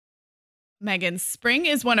Megan, spring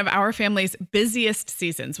is one of our family's busiest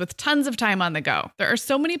seasons with tons of time on the go. There are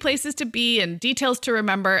so many places to be and details to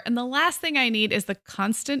remember, and the last thing I need is the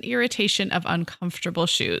constant irritation of uncomfortable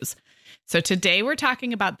shoes. So today we're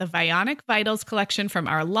talking about the Vionic Vitals collection from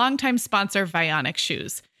our longtime sponsor, Vionic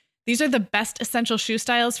Shoes. These are the best essential shoe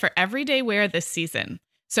styles for everyday wear this season.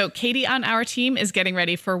 So Katie on our team is getting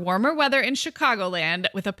ready for warmer weather in Chicagoland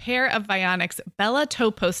with a pair of Vionic's Bella Toe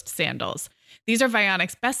Post sandals. These are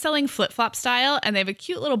Vionic's best-selling flip-flop style, and they have a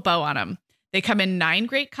cute little bow on them. They come in 9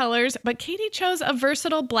 great colors, but Katie chose a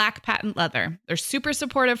versatile black patent leather. They're super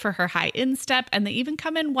supportive for her high instep, and they even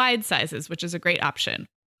come in wide sizes, which is a great option.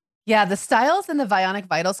 Yeah, the styles in the Vionic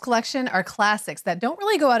Vitals collection are classics that don't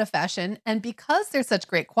really go out of fashion, and because they're such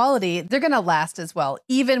great quality, they're going to last as well,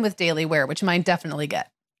 even with daily wear, which mine definitely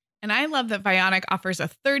get. And I love that Vionic offers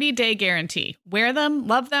a 30-day guarantee. Wear them,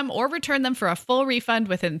 love them, or return them for a full refund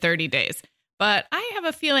within 30 days. But I have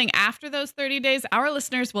a feeling after those 30 days, our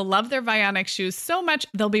listeners will love their Vionic shoes so much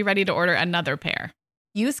they'll be ready to order another pair.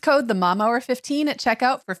 Use code TheMomHour15 at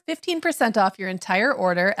checkout for 15% off your entire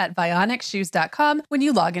order at VionicShoes.com when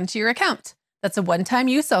you log into your account. That's a one-time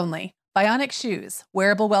use only. Vionic Shoes,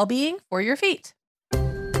 wearable well-being for your feet.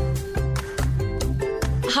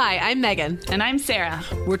 Hi, I'm Megan. And I'm Sarah.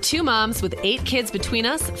 We're 2 moms with 8 kids between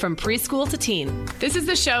us from preschool to teen. This is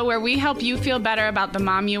the show where we help you feel better about the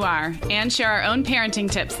mom you are and share our own parenting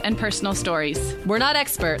tips and personal stories. We're not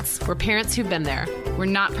experts. We're parents who've been there. We're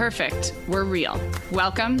not perfect. We're real.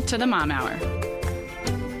 Welcome to the Mom Hour.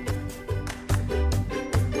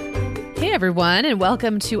 Hey everyone, and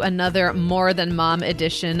welcome to another More Than Mom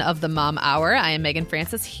edition of the Mom Hour. I am Megan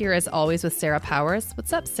Francis, here as always with Sarah Powers.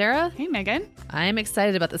 What's up, Sarah? Hey, Megan. I'm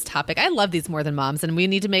excited about this topic. I love these More Than Moms, and we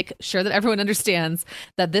need to make sure that everyone understands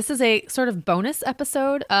that this is a sort of bonus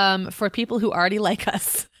episode for people who already like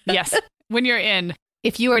us. Yes, when you're in.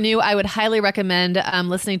 If you are new, I would highly recommend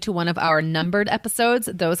listening to one of our numbered episodes.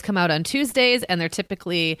 Those come out on Tuesdays, and they're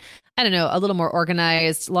typically, I don't know, a little more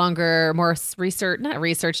organized, longer, more not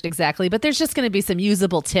researched exactly, but there's just going to be some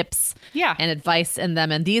usable tips and advice in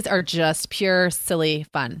them. And these are just pure, silly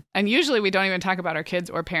fun. And usually we don't even talk about our kids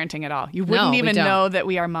or parenting at all. You wouldn't even know that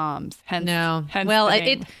we are moms. Hence well,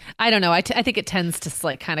 I don't know. I think it tends to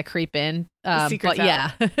like kind of creep in. The secret's out.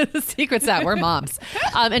 Yeah, the secret's out. We're moms.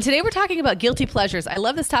 And today we're talking about guilty pleasures. I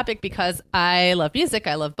love this topic because I love music.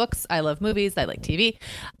 I love books. I love movies. I like TV.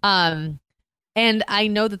 And I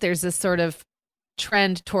know that there's this sort of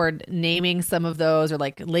trend toward naming some of those or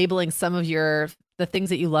like labeling some of the things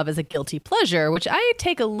that you love as a guilty pleasure, which I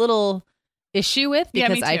take a little issue with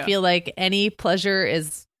because I feel like any pleasure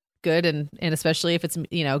is good, and especially if it's,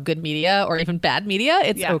 good media or even bad media,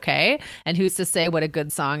 it's okay. And who's to say what a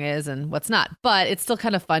good song is and what's not? But it's still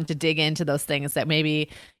kind of fun to dig into those things that maybe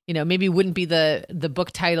wouldn't be the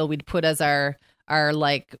book title we'd put as our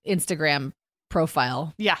like Instagram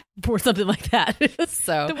profile. Yeah. Or something like that.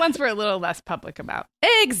 So the ones we're a little less public about.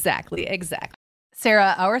 Exactly.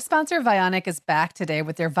 Sarah, our sponsor Vionic is back today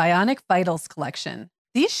with their Vionic Vitals collection.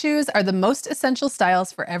 These shoes are the most essential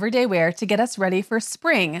styles for everyday wear to get us ready for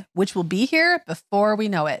spring, which will be here before we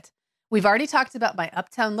know it. We've already talked about my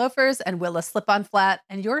Uptown loafers and Willa slip-on flat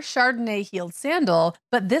and your Chardonnay heeled sandal,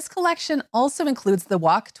 but this collection also includes the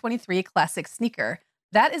Walk 23 classic sneaker.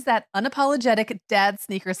 That is that unapologetic dad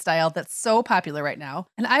sneaker style that's so popular right now.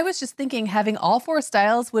 And I was just thinking having all 4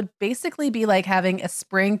 styles would basically be like having a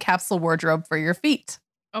spring capsule wardrobe for your feet.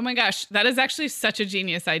 Oh my gosh, that is actually such a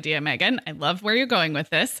genius idea, Megan. I love where you're going with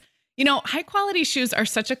this. High quality shoes are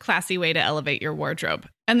such a classy way to elevate your wardrobe.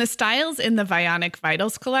 And the styles in the Vionic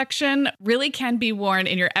Vitals collection really can be worn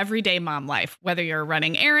in your everyday mom life, whether you're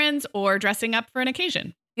running errands or dressing up for an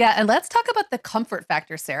occasion. Yeah, and let's talk about the comfort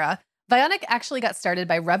factor, Sarah. Vionic actually got started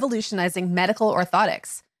by revolutionizing medical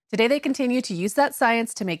orthotics. Today, they continue to use that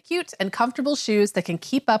science to make cute and comfortable shoes that can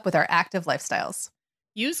keep up with our active lifestyles.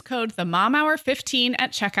 Use code TheMomHour15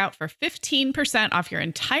 at checkout for 15% off your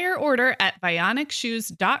entire order at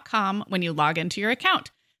VionicShoes.com when you log into your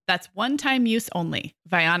account. That's one-time use only.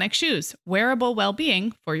 Vionic Shoes, wearable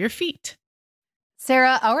well-being for your feet.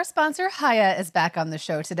 Sarah, our sponsor Hiya is back on the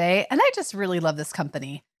show today, and I just really love this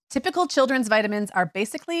company. Typical children's vitamins are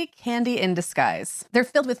basically candy in disguise. They're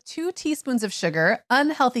filled with 2 teaspoons of sugar,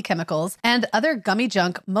 unhealthy chemicals, and other gummy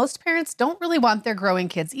junk most parents don't really want their growing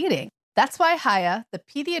kids eating. That's why Hiya, the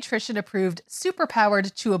pediatrician-approved super-powered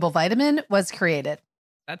chewable vitamin, was created.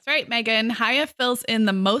 That's right, Megan. Hiya fills in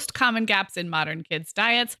the most common gaps in modern kids'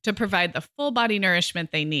 diets to provide the full body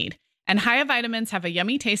nourishment they need. And Hiya vitamins have a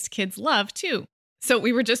yummy taste kids love, too. So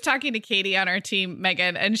we were just talking to Katie on our team,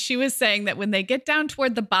 Megan, and she was saying that when they get down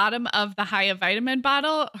toward the bottom of the Hiya vitamin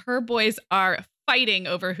bottle, her boys are fighting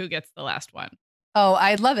over who gets the last one. Oh,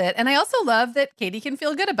 I love it. And I also love that Katie can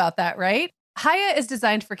feel good about that, right? Hiya is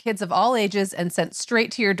designed for kids of all ages and sent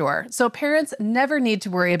straight to your door, so parents never need to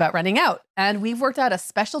worry about running out. And we've worked out a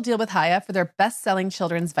special deal with Hiya for their best-selling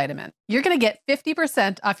children's vitamin. You're going to get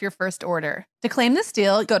 50% off your first order. To claim this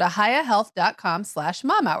deal, go to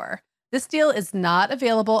hiyahealth.com/momhour. This deal is not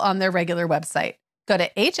available on their regular website. Go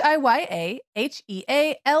to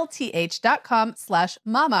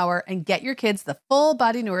hiyahealth.com/momhour and get your kids the full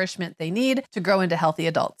body nourishment they need to grow into healthy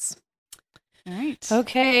adults. All right.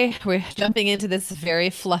 Okay, we're jumping into this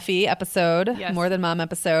very fluffy episode, Yes. More Than Mom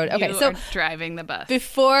episode. Okay, You so are driving the bus.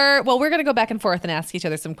 we're going to go back and forth and ask each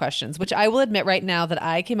other some questions, which I will admit right now that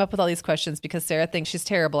I came up with all these questions because Sarah thinks she's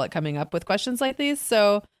terrible at coming up with questions like these.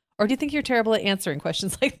 So, or do you think you're terrible at answering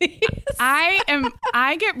questions like these?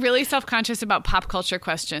 I get really self-conscious about pop culture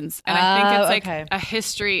questions. And I think it's like okay. a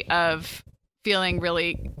history of feeling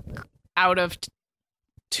really out of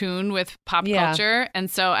tune with pop culture. And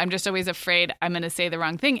so I'm just always afraid I'm going to say the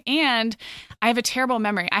wrong thing. And I have a terrible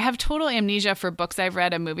memory. I have total amnesia for books I've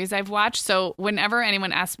read and movies I've watched. So whenever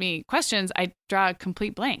anyone asks me questions, I draw a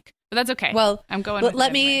complete blank. But that's okay. Well, I'm going with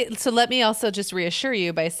let it anyway. let me also just reassure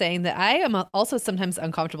you by saying that I am also sometimes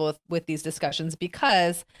uncomfortable with these discussions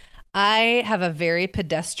because I have a very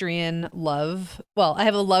pedestrian love. Well, I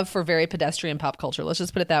have a love for very pedestrian pop culture. Let's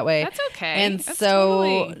just put it that way. That's okay. And That's so,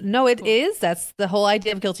 totally no, it cool. is. That's the whole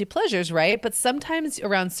idea of guilty pleasures, right? But sometimes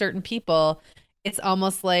around certain people, it's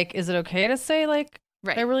almost like, is it okay to say like,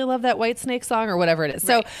 Right. I really love that White Snake song or whatever it is.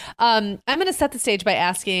 Right. So I'm going to set the stage by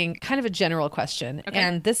asking kind of a general question. Okay.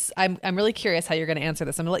 And this, I'm really curious how you're going to answer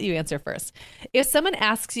this. I'm going to let you answer first. If someone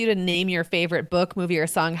asks you to name your favorite book, movie, or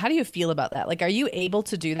song, how do you feel about that? Like, are you able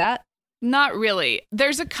to do that? Not really.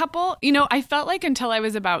 There's a couple, I felt like until I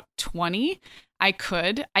was about 20, I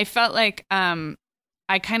could. I felt like I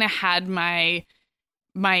kind of had my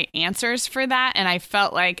answers for that. And I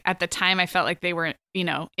felt like at the time, I felt like they were,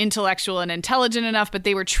 intellectual and intelligent enough, but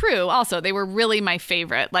they were true. Also, they were really my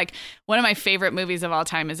favorite. Like one of my favorite movies of all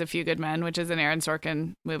time is A Few Good Men, which is an Aaron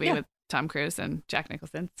Sorkin movie with Tom Cruise and Jack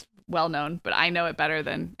Nicholson. It's well known, but I know it better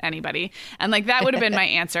than anybody. And like that would have been my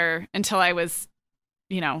answer until I was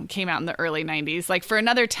came out in the early 90s. Like for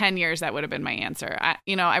another 10 years, that would have been my answer. I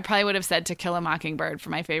probably would have said To Kill a Mockingbird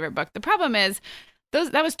for my favorite book. The problem is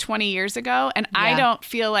that was 20 years ago. And I don't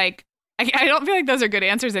feel like those are good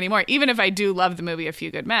answers anymore. Even if I do love the movie A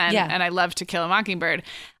Few Good Men and I love To Kill a Mockingbird,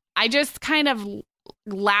 I just kind of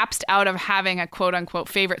lapsed out of having a quote unquote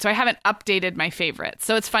favorite. So I haven't updated my favorites.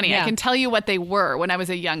 So it's funny. I can tell you what they were when I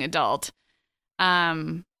was a young adult.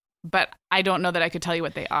 But I don't know that I could tell you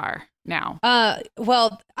what they are now.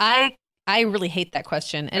 Well, I really hate that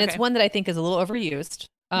question. And it's one that I think is a little overused.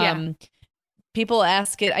 People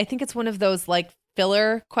ask it. I think it's one of those like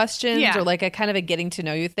filler questions or like a kind of a getting to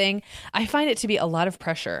know you thing. I find it to be a lot of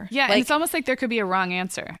pressure. Yeah. Like, and it's almost like there could be a wrong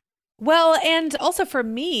answer. Well, and also for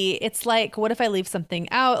me, it's like, what if I leave something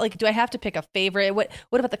out? Like, do I have to pick a favorite? What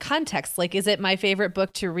about the context? Like, is it my favorite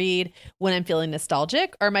book to read when I'm feeling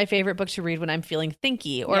nostalgic, or my favorite book to read when I'm feeling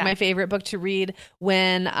thinky, or my favorite book to read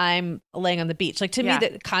when I'm laying on the beach? Like, to me,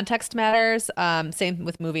 the context matters. Same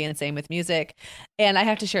with movie and same with music. And I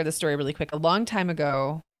have to share this story really quick. A long time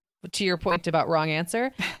ago, to your point about wrong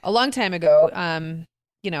answer, a long time ago,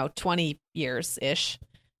 20 years-ish,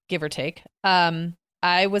 give or take,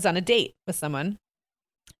 I was on a date with someone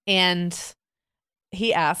and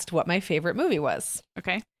he asked what my favorite movie was.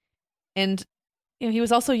 Okay. And he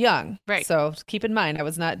was also young. Right. So keep in mind, I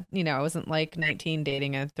was not, I wasn't like 19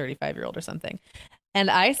 dating a 35-year-old or something.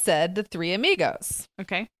 And I said The Three Amigos.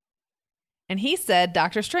 Okay. And he said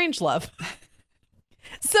Dr. Strangelove.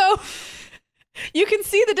 So you can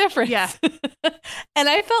see the difference. Yeah. And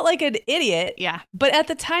I felt like an idiot. Yeah. But at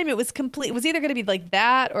the time it was complete. It was either going to be like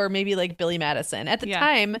that or maybe like Billy Madison. At the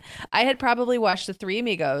time, I had probably watched The Three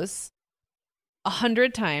Amigos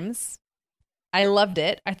 100 times. I loved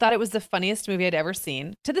it. I thought it was the funniest movie I'd ever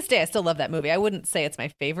seen. To this day, I still love that movie. I wouldn't say it's my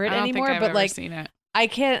favorite anymore, think I've but ever like seen it. I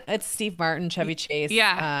can't. It's Steve Martin, Chevy Chase,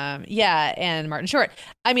 Yeah. and Martin Short.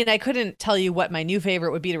 I mean, I couldn't tell you what my new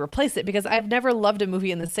favorite would be to replace it because I've never loved a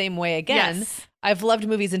movie in the same way again. Yes. I've loved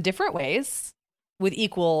movies in different ways with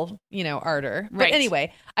equal, ardor. But Right.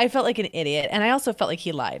 anyway, I felt like an idiot, and I also felt like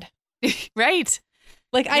he lied. Right.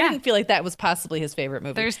 Like I Yeah. didn't feel like that was possibly his favorite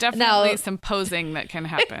movie. There's definitely some posing that can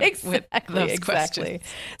happen with those questions.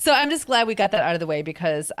 So I'm just glad we got that out of the way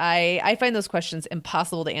because I find those questions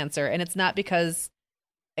impossible to answer, and it's not because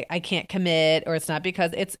I can't commit, or it's not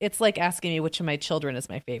because it's like asking me which of my children is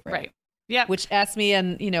my favorite. Right. Yeah. Which asks me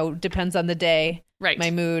and depends on the day, Right.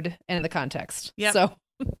 my mood, and the context. Yep. So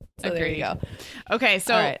So there you go. Okay,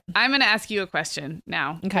 so All right. I'm going to ask you a question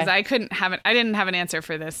now because Okay. I didn't have an answer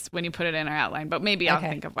for this when you put it in our outline, but maybe I'll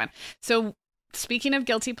think of one. So speaking of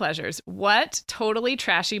guilty pleasures, what totally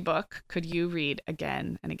trashy book could you read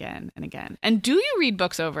again and again and again? And do you read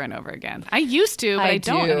books over and over again? I used to, but I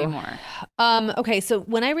don't do. anymore. Okay, so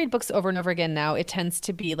when I read books over and over again now, it tends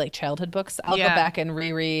to be like childhood books. I'll go back and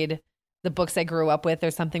reread the books I grew up with.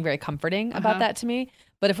 There's something very comforting about that to me.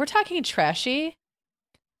 But if we're talking trashy,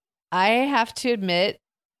 I have to admit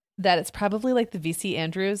that it's probably like the V.C.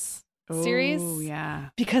 Andrews series. Oh, yeah.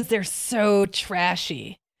 Because they're so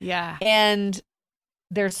trashy. Yeah. And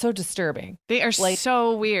they're so disturbing. They are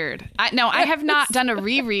so weird. I have not done a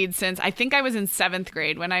reread since I think I was in 7th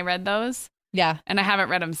grade when I read those. Yeah. And I haven't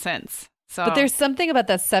read them since. So, But there's something about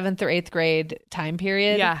that 7th or 8th grade time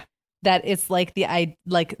period. Yeah. That it's like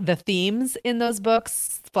the themes in those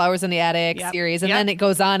books, Flowers in the Attic series, and then it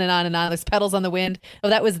goes on and on and on. There's Petals on the Wind. Oh,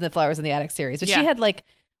 that was in the Flowers in the Attic series. But she had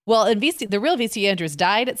the real V.C. Andrews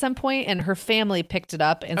died at some point, and her family picked it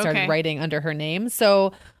up and started writing under her name.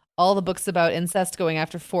 So all the books about incest going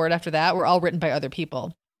forward after that were all written by other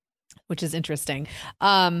people, which is interesting.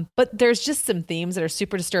 But there's just some themes that are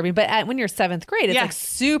super disturbing. But when you're 7th grade, it's like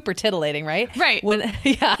super titillating, right? Right.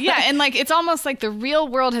 Yeah. And like, it's almost like the real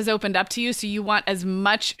world has opened up to you. So you want as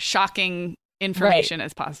much shocking information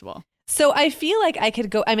as possible. So I feel like I could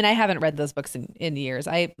go, I mean, I haven't read those books in years.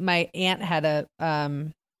 My aunt had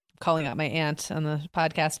calling out my aunt on the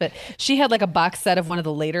podcast, but she had like a box set of one of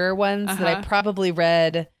the later ones that I probably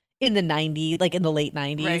read in the 90s, like in the late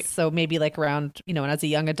 90s. Right. So maybe like around, when I was a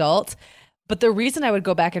young adult. But the reason I would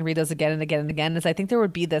go back and read those again and again and again is I think there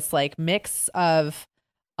would be this like mix of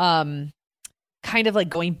kind of like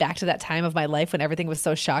going back to that time of my life when everything was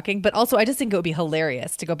so shocking. But also I just think it would be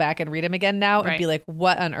hilarious to go back and read them again now and be like,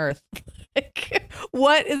 what on earth?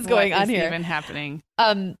 What is going on here? What is even happening?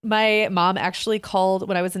 My mom actually called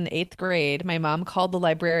when I was in 8th grade. My mom called the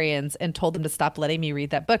librarians and told them to stop letting me read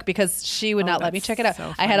that book because she would not let me check it out.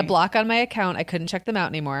 So I had a block on my account. I couldn't check them out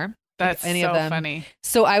anymore. That's any so of them. funny.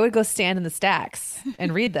 So I would go stand in the stacks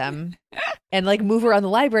and read them and like move around the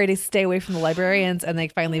library to stay away from the librarians. And they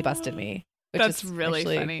finally busted me. That's really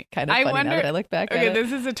funny. Kind of funny now that I look back at it.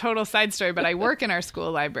 This is a total side story, but I work in our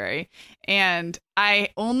school library and I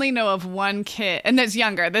only know of one kid, and that's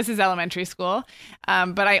younger. This is elementary school.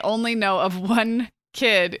 But I only know of one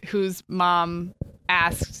kid whose mom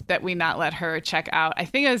asked that we not let her check out. I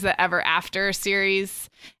think it was the Ever After series.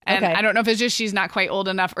 And I don't know if it's just she's not quite old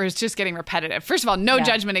enough or it's just getting repetitive. First of all, no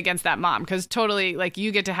judgment against that mom because totally like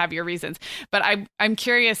you get to have your reasons. But I'm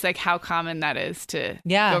curious like how common that is to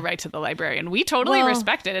go right to the librarian. We totally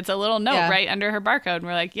respect it. It's a little note right under her barcode. And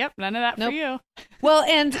we're like, yep, none of that for you. Well,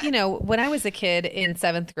 and when I was a kid in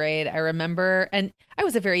 7th grade, I remember, and I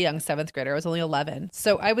was a very young 7th grader. I was only 11.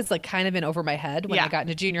 So I was like kind of in over my head when I got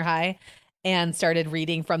into junior high. And started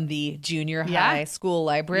reading from the junior high school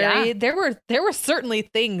library. There were certainly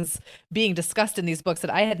things being discussed in these books that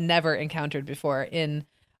I had never encountered before in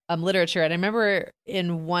literature. And I remember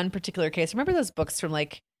in one particular case, remember those books from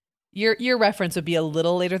like your reference would be a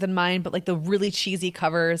little later than mine, but like the really cheesy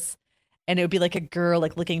covers. And it would be like a girl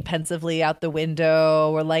like looking pensively out the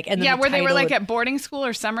window or like, and then where they were like at boarding school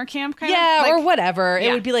or summer camp kind of. Yeah, like, or whatever.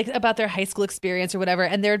 It would be like about their high school experience or whatever.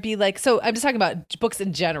 And there would be like, so I'm just talking about books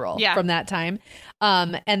in general from that time.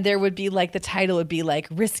 And there would be like, the title would be like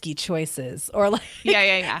Risky Choices or like,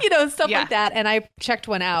 stuff like that. And I checked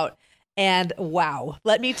one out and wow,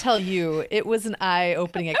 let me tell you, it was an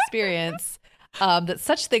eye-opening experience. That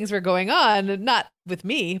such things were going on, not with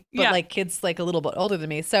me, but like kids like a little bit older than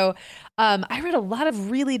me. So I read a lot of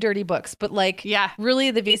really dirty books, but like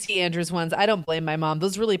really the V.C. Andrews ones, I don't blame my mom.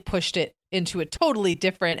 Those really pushed it into a totally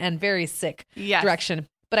different and very sick direction.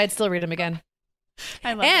 But I'd still read them again.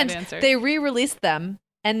 I love that answer. They re-released them.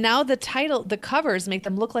 And now the covers make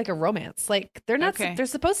them look like a romance. Like they're not, they're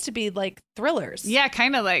supposed to be like thrillers. Yeah,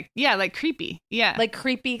 kind of like, like creepy. Yeah. Like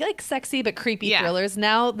creepy, like sexy, but creepy thrillers.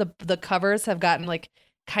 Now the covers have gotten like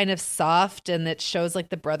kind of soft and it shows like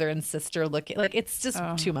the brother and sister looking like it's just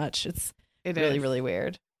too much. It really, really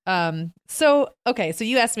weird. So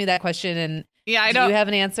you asked me that question and do you have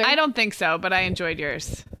an answer? I don't think so, but I enjoyed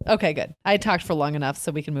yours. Okay, good. I talked for long enough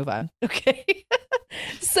so we can move on. Okay.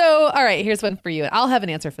 So, all right, here's one for you. I'll have an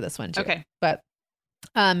answer for this one too. Okay. But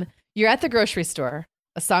you're at the grocery store.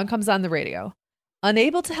 A song comes on the radio.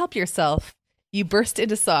 Unable to help yourself, you burst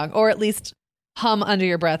into song or at least hum under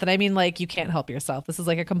your breath. And I mean like you can't help yourself. This is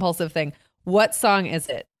like a compulsive thing. What song is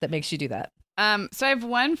it that makes you do that? So I have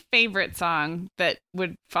one favorite song that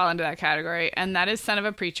would fall into that category, and that is Son of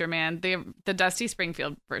a Preacher Man, the Dusty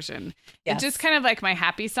Springfield version. Yes. It's just kind of like my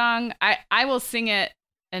happy song. I will sing it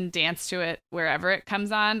and dance to it wherever it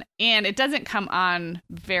comes on. And it doesn't come on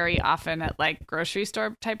very often at like grocery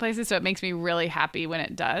store type places. So it makes me really happy when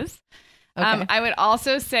it does. Okay. I would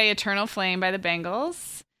also say Eternal Flame by the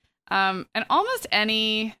Bangles. And almost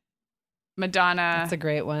any Madonna. That's a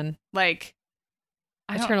great one. Like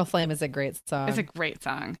Eternal Flame is a great song. It's a great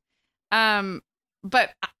song.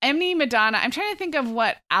 But any Madonna, I'm trying to think of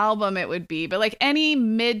what album it would be, but like any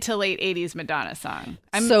mid to late 80s Madonna song.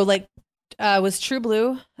 So like, was True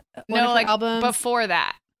Blue one of her like albums? before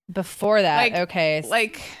that. Before that, Like- okay.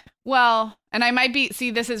 Like, well, and I might be,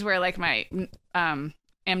 see, this is where like my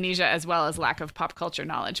amnesia as well as lack of pop culture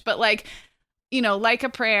knowledge, but like, you know, Like a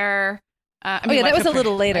Prayer. that Like was a Prayer-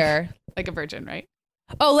 little later. Like a Virgin, right?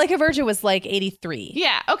 Oh, Like a Virgin was like 83.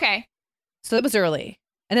 Yeah. Okay. So that was early.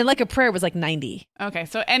 And then Like a Prayer was like 90. Okay.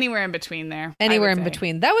 So anywhere in between there. I Anywhere would in say.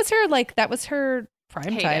 between. That was her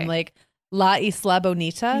prime Heyday. time. Like La Isla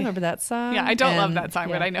Bonita. Remember that song? Yeah. I don't love And- that song,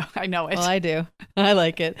 yeah. but I know it. Well, I do. I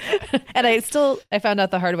like it. And I found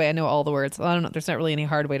out the hard way. I know all the words. Well, I don't know. There's not really any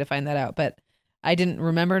hard way to find that out, but I didn't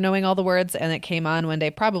remember knowing all the words. And it came on one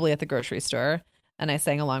day, probably at the grocery store. And I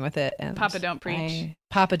sang along with it. And Papa Don't Preach.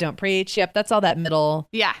 Papa Don't Preach. Yep. That's all that middle,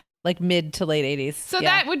 Yeah. like mid to late 80s. So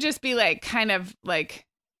Yeah. that would just be like kind of like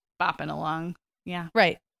bopping along. Yeah.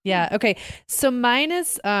 Right. Yeah. Okay. So mine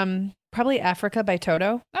is probably Africa by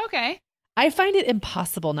Toto. Okay. I find it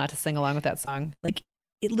impossible not to sing along with that song. Like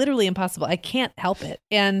literally impossible. I can't help it.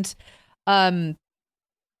 And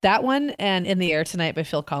that one and In the Air Tonight by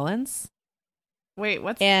Phil Collins. Wait,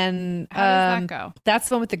 what's And how does that go? that's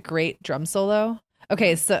the one with the great drum solo.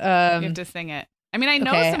 Okay, so You have to sing it. I mean, I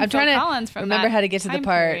know okay, some I'm Phil trying to Collins from remember that how to get to the time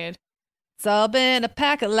part. period. It's all been a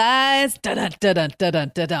pack of lies. Da da da da da da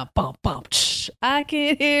da da bum bum. I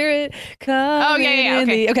can hear it coming. Oh, yeah, in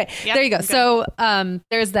okay. Okay, Yep, there you go. good. So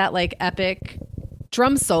there's that like epic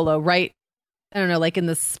drum solo, right? I don't know, like in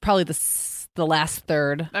this probably the last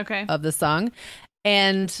third Okay. of the song,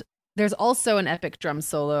 and there's also an epic drum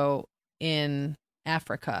solo in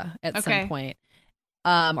Africa at Okay. some point,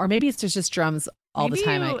 or maybe it's just drums all Maybe the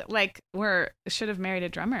time. you should have married a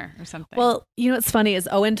drummer or something. Well, you know what's funny is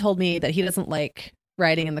Owen told me that he doesn't like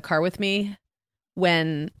riding in the car with me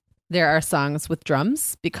when there are songs with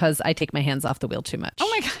drums because I take my hands off the wheel too much. oh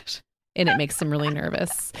my gosh. And it makes him really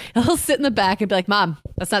nervous. He'll sit in the back and be like, "Mom,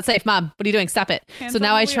 that's not safe. Mom, what are you doing? Stop it." Hands So on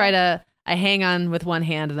now the I hang on with one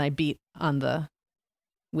hand and I beat on the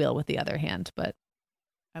wheel with the other hand, but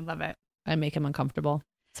I love it. I make him uncomfortable.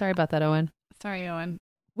 Sorry about that, Owen. Sorry, Owen.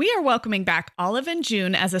 We are welcoming back Olive and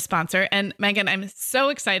June as a sponsor. And Megan, I'm so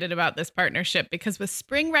excited about this partnership because with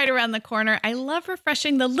spring right around the corner, I love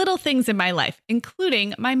refreshing the little things in my life,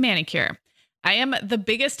 including my manicure. I am the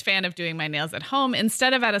biggest fan of doing my nails at home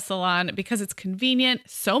instead of at a salon because it's convenient,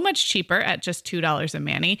 so much cheaper at just $2 a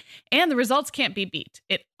mani, and the results can't be beat.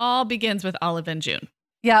 It all begins with Olive and June.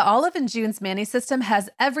 Yeah, Olive and June's Mani system has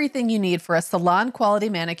everything you need for a salon quality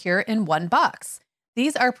manicure in one box.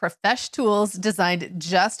 These are profesh tools designed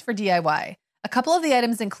just for DIY. A couple of the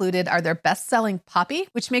items included are their best-selling Poppy,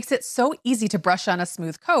 which makes it so easy to brush on a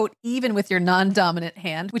smooth coat, even with your non-dominant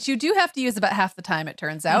hand, which you do have to use about half the time, it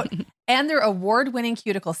turns out, and their award-winning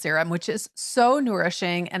cuticle serum, which is so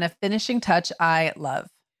nourishing and a finishing touch I love.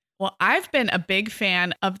 Well, I've been a big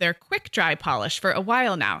fan of their quick dry polish for a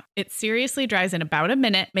while now. It seriously dries in about a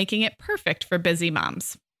minute, making it perfect for busy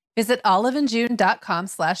moms. Visit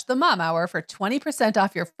oliveandjune.com/themomhour for 20%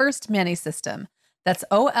 off your first Mani system. That's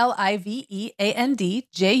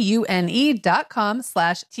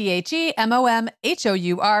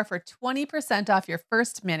oliveandjune.com/THEMOMHOUR for 20% off your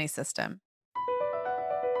first Mani system.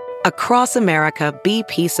 Across America,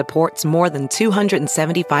 BP supports more than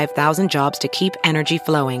 275,000 jobs to keep energy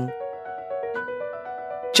flowing.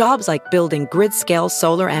 Jobs like building grid-scale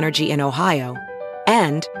solar energy in Ohio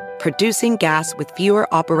and producing gas with fewer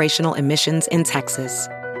operational emissions in Texas.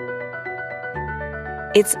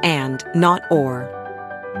 It's and, not or.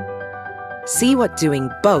 See what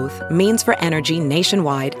doing both means for energy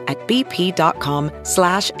nationwide at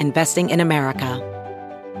bp.com/investing in America.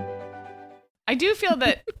 I do feel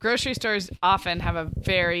that grocery stores often have a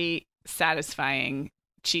very satisfying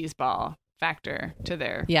cheese ball factor to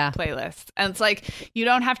their playlists. And it's like, you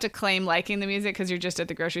don't have to claim liking the music because you're just at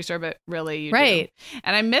the grocery store, but really you do.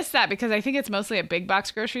 And I miss that because I think it's mostly at big box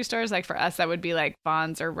grocery stores. Like for us, that would be like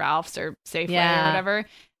Vons or Ralph's or Safeway or whatever.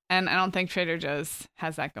 And I don't think Trader Joe's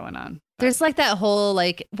has that going on. There's like that whole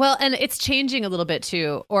and it's changing a little bit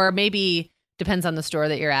too, or maybe depends on the store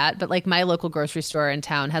that you're at. But like my local grocery store in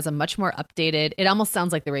town has a much more updated, it almost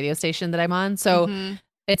sounds like the radio station that I'm on. So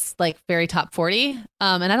it's like very top 40.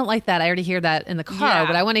 And I don't like that. I already hear that in the car. Yeah.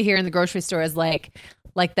 What I want to hear in the grocery store is like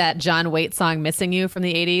like that John Waite song "Missing You" from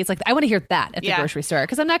the 80s. Like I want to hear that at the grocery store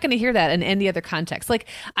because I'm not going to hear that in any other context. Like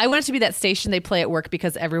I want it to be that station they play at work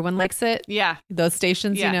because everyone likes it. Yeah. Those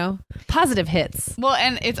stations, you know, positive hits. Well,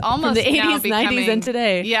 and it's almost from the 80s, now becoming, 90s, and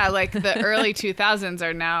today. Yeah, like the early 2000s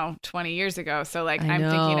are now 20 years ago. So like I'm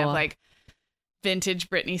thinking of like vintage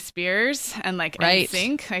Britney Spears and like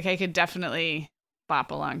NSYNC. Like I could definitely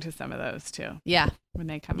bop along to some of those too. Yeah. When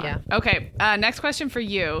they come on. Okay. Next question for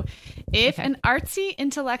you. If an artsy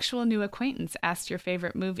intellectual new acquaintance asked your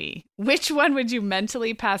favorite movie, which one would you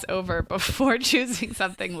mentally pass over before choosing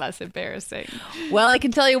something less embarrassing? Well, I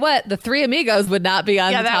can tell you what, the Three Amigos would not be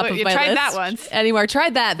on the top of my list. You tried that once. Anymore.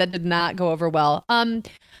 Tried that. That did not go over well.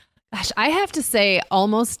 Gosh, I have to say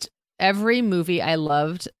almost every movie I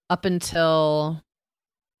loved up until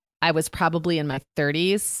I was probably in my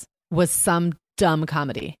 30s was some dumb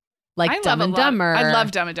comedy. Like Dumb and Dumber. I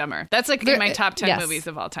love Dumb and Dumber. That's like in my top 10 movies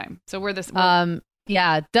of all time. So we're this.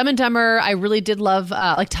 Yeah, Dumb and Dumber. I really did love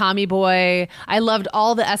like Tommy Boy. I loved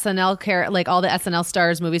all the SNL like all the SNL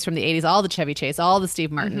stars movies from the 80s, all the Chevy Chase, all the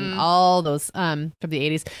Steve Martin, all those from the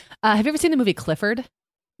 80s. Have you ever seen the movie Clifford?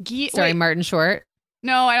 Starring Martin Short.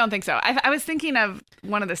 No, I don't think so. I was thinking of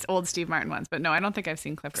one of the old Steve Martin ones, but no, I don't think I've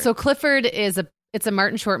seen Clifford. So Clifford it's a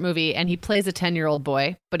Martin Short movie, and he plays a 10-year-old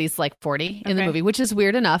boy, but he's like 40 in the movie, which is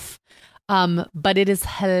weird enough. But it is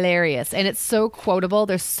hilarious, and it's so quotable.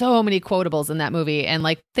 There's so many quotables in that movie, and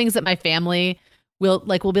like things that my family will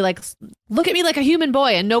be like, look at me like a human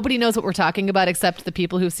boy, and nobody knows what we're talking about except the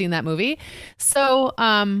people who've seen that movie. So,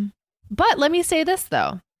 but let me say this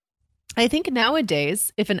though. I think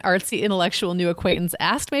nowadays, if an artsy intellectual new acquaintance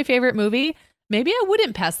asked my favorite movie, maybe I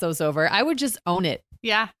wouldn't pass those over. I would just own it.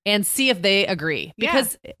 Yeah. And see if they agree.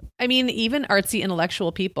 Because, I mean, even artsy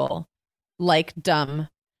intellectual people like dumb.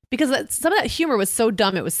 Because some of that humor was so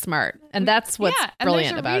dumb, it was smart. And that's what's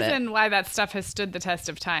brilliant about it. And there's a reason why that stuff has stood the test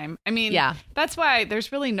of time. I mean, that's why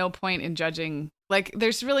there's really no point in judging. Like,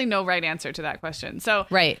 there's really no right answer to that question. So,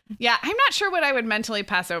 yeah, I'm not sure what I would mentally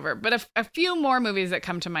pass over. But a few more movies that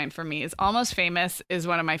come to mind for me is Almost Famous is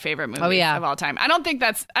one of my favorite movies of all time. I don't think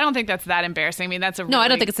that's that embarrassing. I mean, that's a really I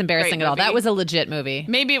don't think it's embarrassing at all. That was a legit movie.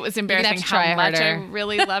 Maybe it was embarrassing how much I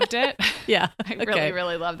really loved it. I really,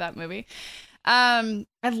 really love that movie. I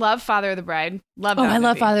love Father of the Bride. Love that movie. I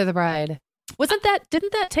love Father of the Bride.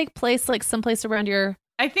 Didn't that take place like someplace around your...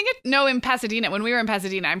 I think in Pasadena, when we were in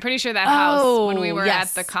Pasadena, I'm pretty sure that house, when we were at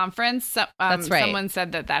the conference, that's right. Someone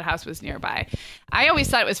said that house was nearby. I always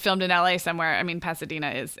thought it was filmed in LA somewhere. I mean,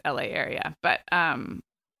 Pasadena is LA area, but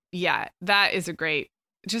yeah, that is a great,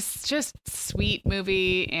 just sweet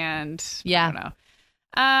movie. And I don't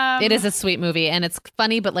know. It is a sweet movie, and it's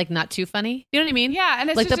funny, but like not too funny. You know what I mean? Yeah.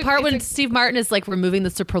 And it's like the part when Steve Martin is like removing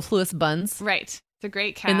the superfluous buns. Right. It's a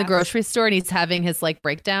great cast. In the grocery store, and he's having his like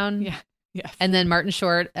breakdown. Yeah. Yes. And then Martin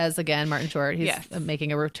Short he's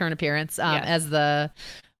making a return appearance as the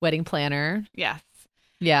wedding planner. Yes.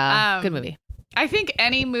 Yeah. Good movie. I think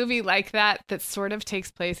any movie like that sort of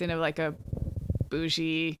takes place in a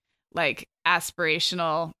bougie, like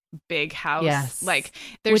aspirational big house. Yes. Like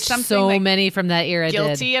there's Which something so like many from that era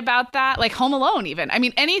guilty about that. Like Home Alone even. I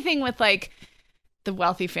mean, anything with like the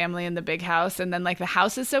wealthy family in the big house, and then like the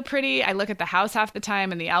house is so pretty. I look at the house half the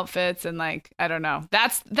time and the outfits, and like I don't know.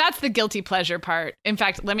 That's the guilty pleasure part. In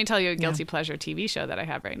fact, let me tell you a guilty pleasure TV show that I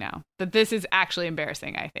have right now. That this is actually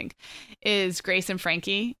embarrassing. I think is Grace and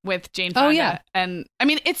Frankie with Jane Fonda. Oh yeah, and I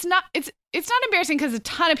mean it's not embarrassing because a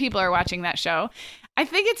ton of people are watching that show. I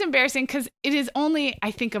think it's embarrassing because it is only,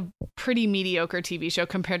 I think, a pretty mediocre TV show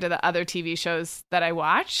compared to the other TV shows that I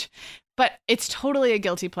watch. But it's totally a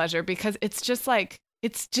guilty pleasure because it's just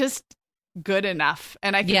good enough.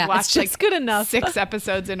 And I can watch like good enough. 6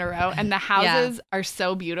 episodes in a row. And the houses are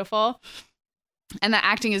so beautiful. And the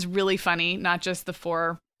acting is really funny, not just the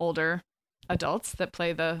 4 older adults that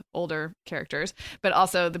play the older characters, but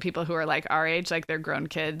also the people who are like our age, like they're grown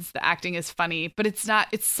kids. The acting is funny, but it's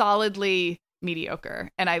solidly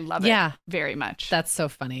mediocre, and I love it very much. That's so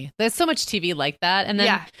funny. There's so much TV like that, and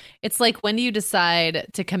then it's like, when do you decide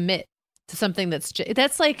to commit to something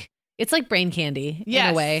that's like, it's like brain candy in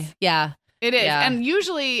a way. Yeah, it is. And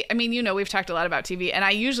usually, I mean, we've talked a lot about TV, and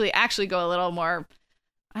I usually actually go a little more,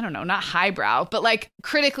 I don't know, not highbrow, but like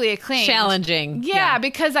critically acclaimed. Challenging. Yeah,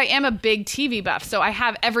 because I am a big TV buff. So I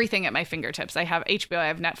have everything at my fingertips. I have HBO, I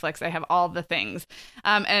have Netflix, I have all the things.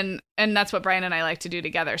 And that's what Brian and I like to do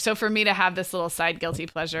together. So for me to have this little side guilty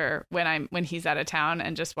pleasure when he's out of town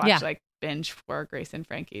and just watch like binge for Grace and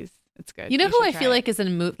Frankie's, it's good. You know who I feel like is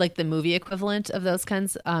like the movie equivalent of those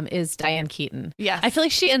kinds is Diane Keaton. Yeah. I feel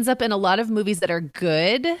like she ends up in a lot of movies that are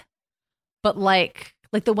good, but like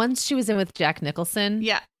the ones she was in with Jack Nicholson.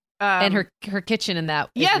 Yeah. and her kitchen in that.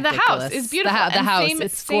 Is the ridiculous. house is beautiful. The house, same,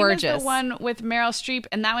 it's same gorgeous. as the one with Meryl Streep,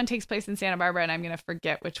 and that one takes place in Santa Barbara, and I'm going to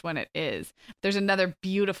forget which one it is. There's another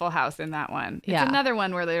beautiful house in that one. It's another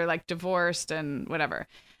one where they're like divorced and whatever.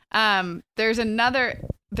 There's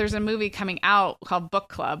a movie coming out called Book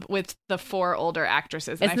Club with the 4 older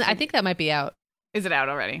actresses. And I think that might be out. Is it out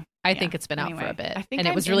already? I think it's been out for a bit. I think and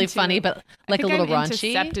it was really funny, but like a little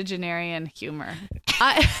raunchy. Septuagenarian humor.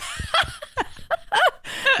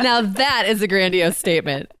 Now that is a grandiose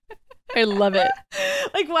statement. I love it.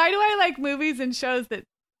 Like, why do I like movies and shows that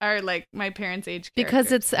are like my parents' age characters?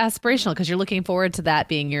 Because it's aspirational, because you're looking forward to that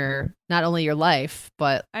being not only your life,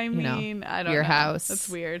 but I don't know. Your house. That's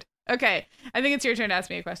weird. Okay. I think it's your turn to ask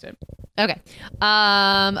me a question. Okay.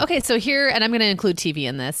 Okay, so here, and I'm going to include TV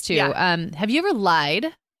in this too. Yeah. Have you ever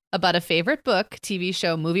lied about a favorite book, TV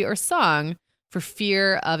show, movie, or song for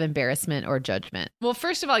fear of embarrassment or judgment? Well,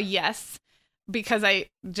 first of all, yes, because I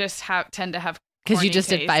just tend to have because you just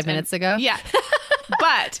did 5 minutes ago? Yeah.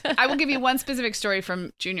 But I will give you one specific story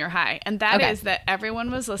from junior high, and that is that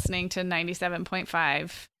everyone was listening to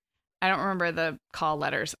 97.5. I don't remember the call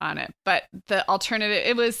letters on it, but the alternative,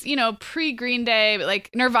 it was, pre-Green Day, like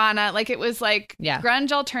Nirvana, like it was like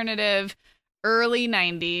grunge alternative, early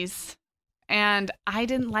 90s, and I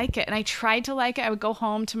didn't like it. And I tried to like it. I would go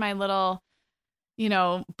home to my little,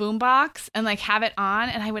 boombox and like have it on,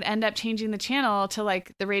 and I would end up changing the channel to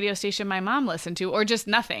like the radio station my mom listened to, or just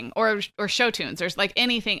nothing, or show tunes, or like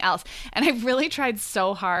anything else. And I really tried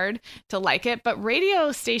so hard to like it, but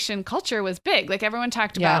radio station culture was big. Like everyone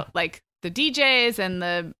talked about like the DJs and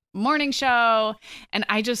the morning show, and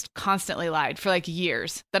I just constantly lied for like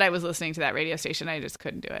years that I was listening to that radio station. I just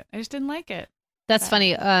couldn't do it. I just didn't like it. That's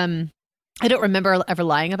funny. I don't remember ever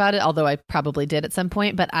lying about it, although I probably did at some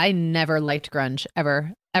point, but I never liked grunge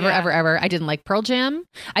ever. I didn't like Pearl Jam.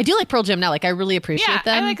 I do like Pearl Jam now. Like I really appreciate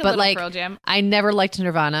them, I like but like Pearl Jam. I never liked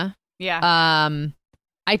Nirvana. Yeah.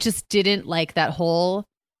 I just didn't like that whole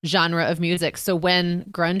genre of music. So when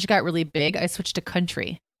grunge got really big, I switched to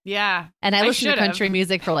country. Yeah. And I listened to country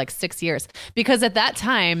music for like 6 years, because at that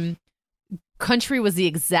time country was the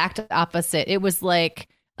exact opposite. It was like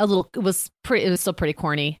it was still pretty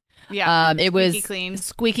corny. Yeah. It was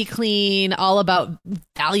squeaky clean, all about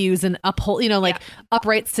values and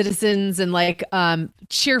upright citizens and like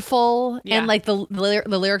cheerful. And like the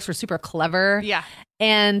lyrics were super clever. Yeah.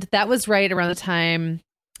 And that was right around the time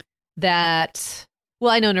that,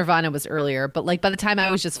 well, I know Nirvana was earlier, but like by the time I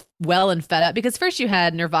was just well and fed up, because first you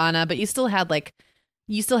had Nirvana, but you still had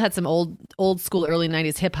some old school early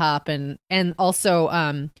 90s hip hop, and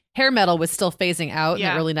also hair metal was still phasing out in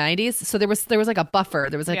the early 90s. So there was like a buffer.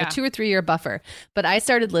 There was like a 2 or 3 year buffer. But I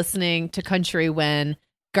started listening to country when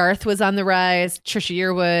Garth was on the rise, Trisha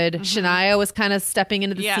Yearwood, Shania was kind of stepping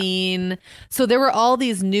into the scene. So there were all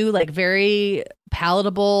these new, like very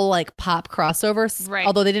palatable, like pop crossovers. Right.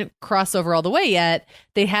 Although they didn't cross over all the way yet,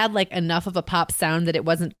 they had like enough of a pop sound that it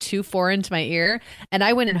wasn't too foreign to my ear. And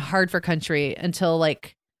I went in hard for country until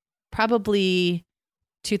like probably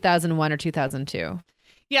 2001 or 2002.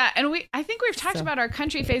 Yeah, and I think we've talked about our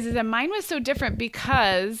country phases, and mine was so different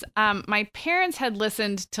because my parents had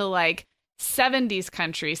listened to like 70s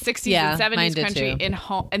country, 60s and 70s country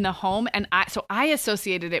in the home, and I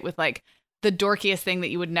associated it with like the dorkiest thing that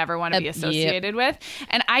you would never want to be associated with.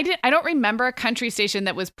 And I don't remember a country station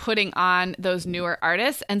that was putting on those newer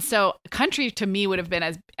artists, and so country to me would have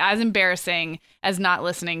been as embarrassing as not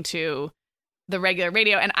listening to the regular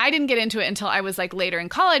radio. And I didn't get into it until I was like later in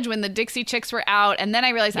college when the Dixie Chicks were out, and then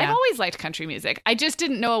I realized I've always liked country music. I just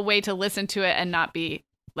didn't know a way to listen to it and not be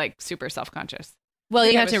like super self-conscious. Well,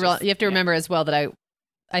 you have to remember as well that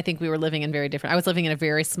I think we were living in very different. I was living in a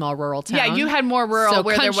very small rural town. Yeah, you had more rural, so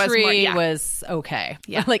where there was more. Country was okay.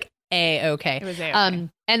 Yeah, like okay. It was okay.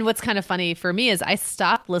 And what's kind of funny for me is I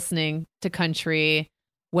stopped listening to country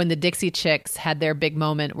when the Dixie Chicks had their big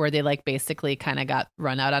moment where they like basically kind of got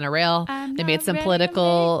run out on a rail. They made some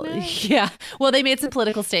political, they made some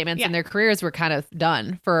political statements, and their careers were kind of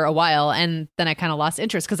done for a while. And then I kind of lost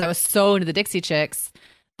interest because I was so into the Dixie Chicks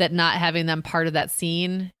that not having them part of that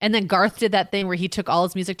scene. And then Garth did that thing where he took all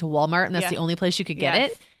his music to Walmart, and that's the only place you could get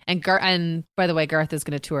it. And by the way, Garth is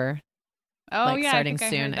going to tour. Starting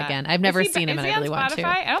soon again. I've never seen him, and I really want to.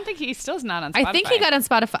 I don't think he's still not on Spotify. I think he got on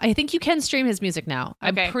Spotify. I think you can stream his music now.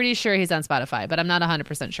 Okay. I'm pretty sure he's on Spotify, but I'm not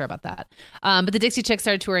 100% sure about that. But the Dixie Chicks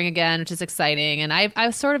started touring again, which is exciting. And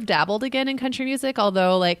I've sort of dabbled again in country music,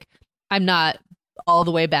 although like I'm not all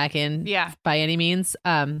the way back in by any means.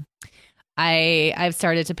 I've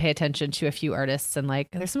started to pay attention to a few artists, and like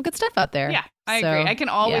there's some good stuff out there. Yeah. I agree. I can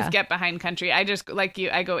always yeah. get behind country. I just, like you,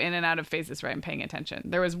 I go in and out of phases where I'm paying attention.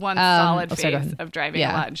 There was one solid phase of driving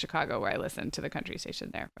a lot in Chicago where I listened to the country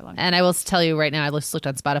station there for a long time. And I will tell you right now, I just looked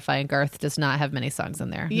on Spotify and Garth does not have many songs in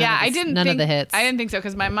there. None of the hits. I didn't think so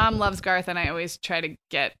because my mom loves Garth and I always try to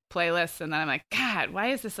get playlists and then I'm like, God, why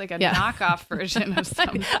is this like a knockoff version of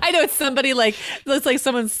something? I know it's somebody like, it's like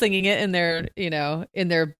someone singing it in their, in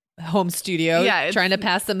their home studio, trying to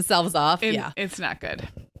pass themselves off. It's not good.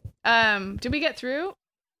 Did we get through?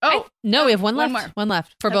 Oh, no, we have one left. More. One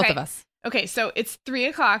left for both of us. Okay, so it's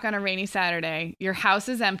 3:00 on a rainy Saturday. Your house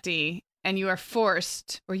is empty, and you are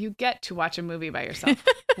forced, or you get to watch a movie by yourself.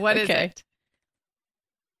 What is it?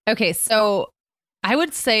 Okay, so I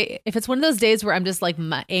would say if it's one of those days where I'm just like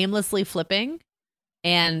aimlessly flipping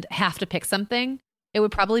and have to pick something, it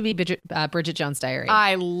would probably be Bridget Jones' Diary.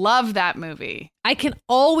 I love that movie. I can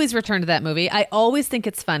always return to that movie. I always think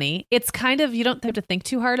it's funny. It's kind of, you don't have to think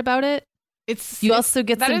too hard about it. You also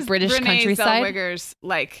get some British Renee countryside. Zellweger's,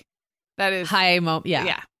 like, that is high moment.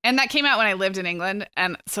 Yeah. And that came out when I lived in England.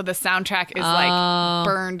 And so the soundtrack is like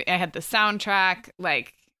burned. I had the soundtrack.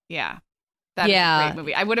 Like, that is a great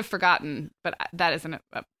movie. I would have forgotten, but that is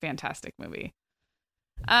a fantastic movie.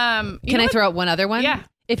 Can I throw out one other one? Yeah.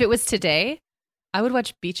 If it was today, I would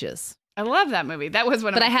watch Beaches. I love that movie. That was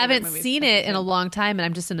one of my favorite movies. But I haven't seen it in a long time, and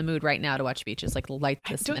I'm just in the mood right now to watch Beaches, like light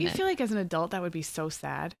this minute. Don't you feel like as an adult that would be so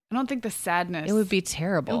sad? I don't think the sadness... It would be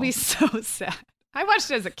terrible. It would be so sad. I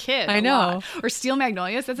watched it as a kid. I know. Lot. Or Steel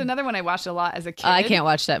Magnolias. That's another one I watched a lot as a kid. I can't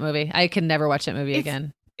watch that movie. I can never watch that movie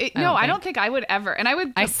again. I don't think I would ever. And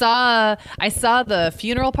I saw the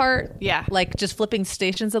funeral part. Yeah. Like just flipping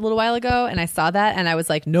stations a little while ago. And I saw that and I was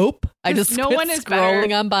like, nope. I just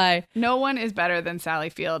scrolling on by. No one is better than Sally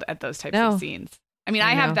Field at those types of scenes. I mean,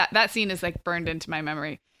 I have that scene is like burned into my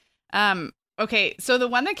memory. Okay. So the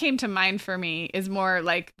one that came to mind for me is more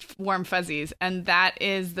like warm fuzzies. And that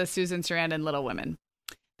is the Susan Sarandon Little Women.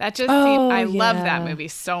 That just I love that movie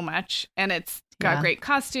so much. And it's got great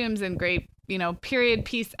costumes and great, period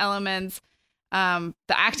piece elements. The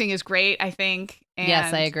acting is great, I think. And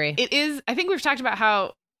yes, I agree. It is. I think we've talked about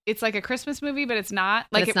how it's like a Christmas movie, but it's not.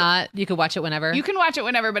 Like it's not. You could watch it whenever. You can watch it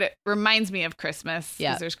whenever, but it reminds me of Christmas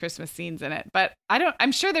because there's Christmas scenes in it. But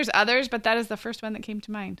I'm sure there's others, but that is the first one that came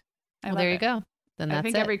to mind. There you go. Then that's I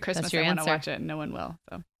think every Christmas I want to watch it, and no one will.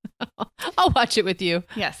 So I'll watch it with you.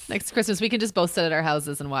 Yes. Next Christmas, we can just both sit at our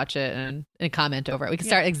houses and watch it and comment over it. We can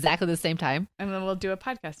start exactly the same time, and then we'll do a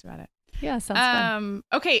podcast about it. Yeah, sounds fun.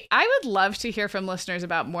 Okay, I would love to hear from listeners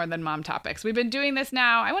about more than mom topics. We've been doing this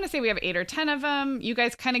now. I want to say we have 8 or 10 of them. You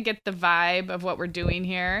guys kind of get the vibe of what we're doing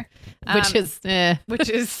here, which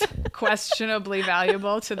is questionably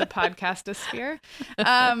valuable to the podcastosphere.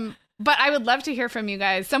 But I would love to hear from you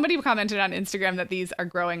guys. Somebody commented on Instagram that these are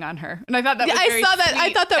growing on her, and I thought that was very saw that. sweet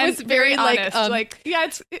I thought that was very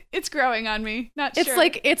honest. It's growing on me. Not it's sure.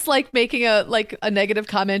 It's like making a negative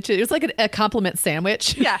comment. It was like a compliment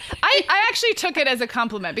sandwich. Yeah, I actually took it as a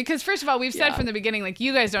compliment because first of all, we've said from the beginning, like,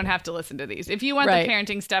 you guys don't have to listen to these. If you want the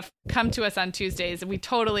parenting stuff, come to us on Tuesdays, and we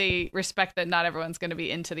totally respect that not everyone's going to be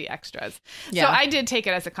into the extras. Yeah. So I did take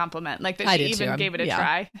it as a compliment, like that she even gave it a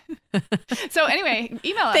try. So anyway,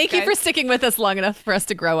 email us. Thank you for sticking with us long enough for us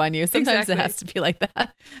to grow on you. Sometimes it has to be like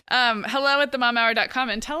that. hello@themomhour.com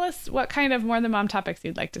and tell us what kind of more than mom topics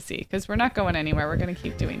you'd like to see, because we're not going anywhere. We're going to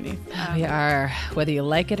keep doing these. We are, whether you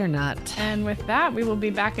like it or not. And with that, we will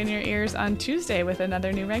be back in your ears on Tuesday with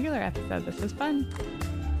another new regular episode. This was fun.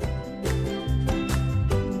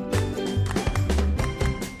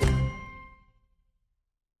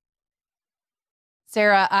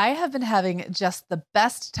 Sarah, I have been having just the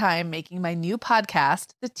best time making my new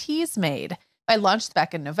podcast, The Teas Made. I launched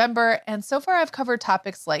back in November, and so far I've covered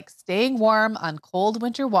topics like staying warm on cold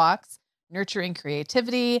winter walks, nurturing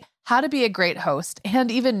creativity, how to be a great host, and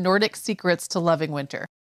even Nordic secrets to loving winter.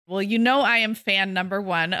 Well, I am fan number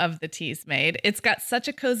 1 of The Teas Made. It's got such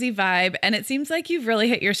a cozy vibe, and it seems like you've really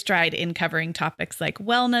hit your stride in covering topics like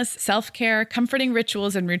wellness, self-care, comforting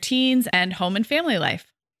rituals and routines, and home and family life.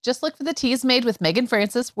 Just look for The Teas Made with Megan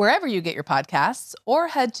Francis wherever you get your podcasts, or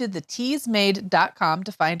head to theteasmade.com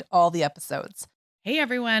to find all the episodes. Hey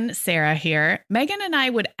everyone, Sarah here. Megan and I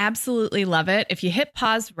would absolutely love it if you hit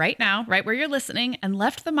pause right now, right where you're listening, and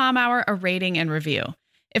left the Mom Hour a rating and review.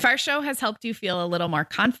 If our show has helped you feel a little more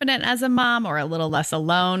confident as a mom or a little less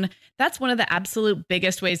alone, that's one of the absolute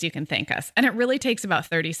biggest ways you can thank us. And it really takes about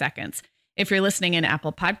 30 seconds. If you're listening in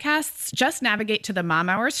Apple Podcasts, just navigate to the Mom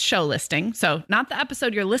Hours show listing. So not the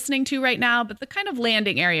episode you're listening to right now, but the kind of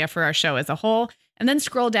landing area for our show as a whole, and then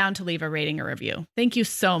scroll down to leave a rating or review. Thank you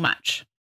so much.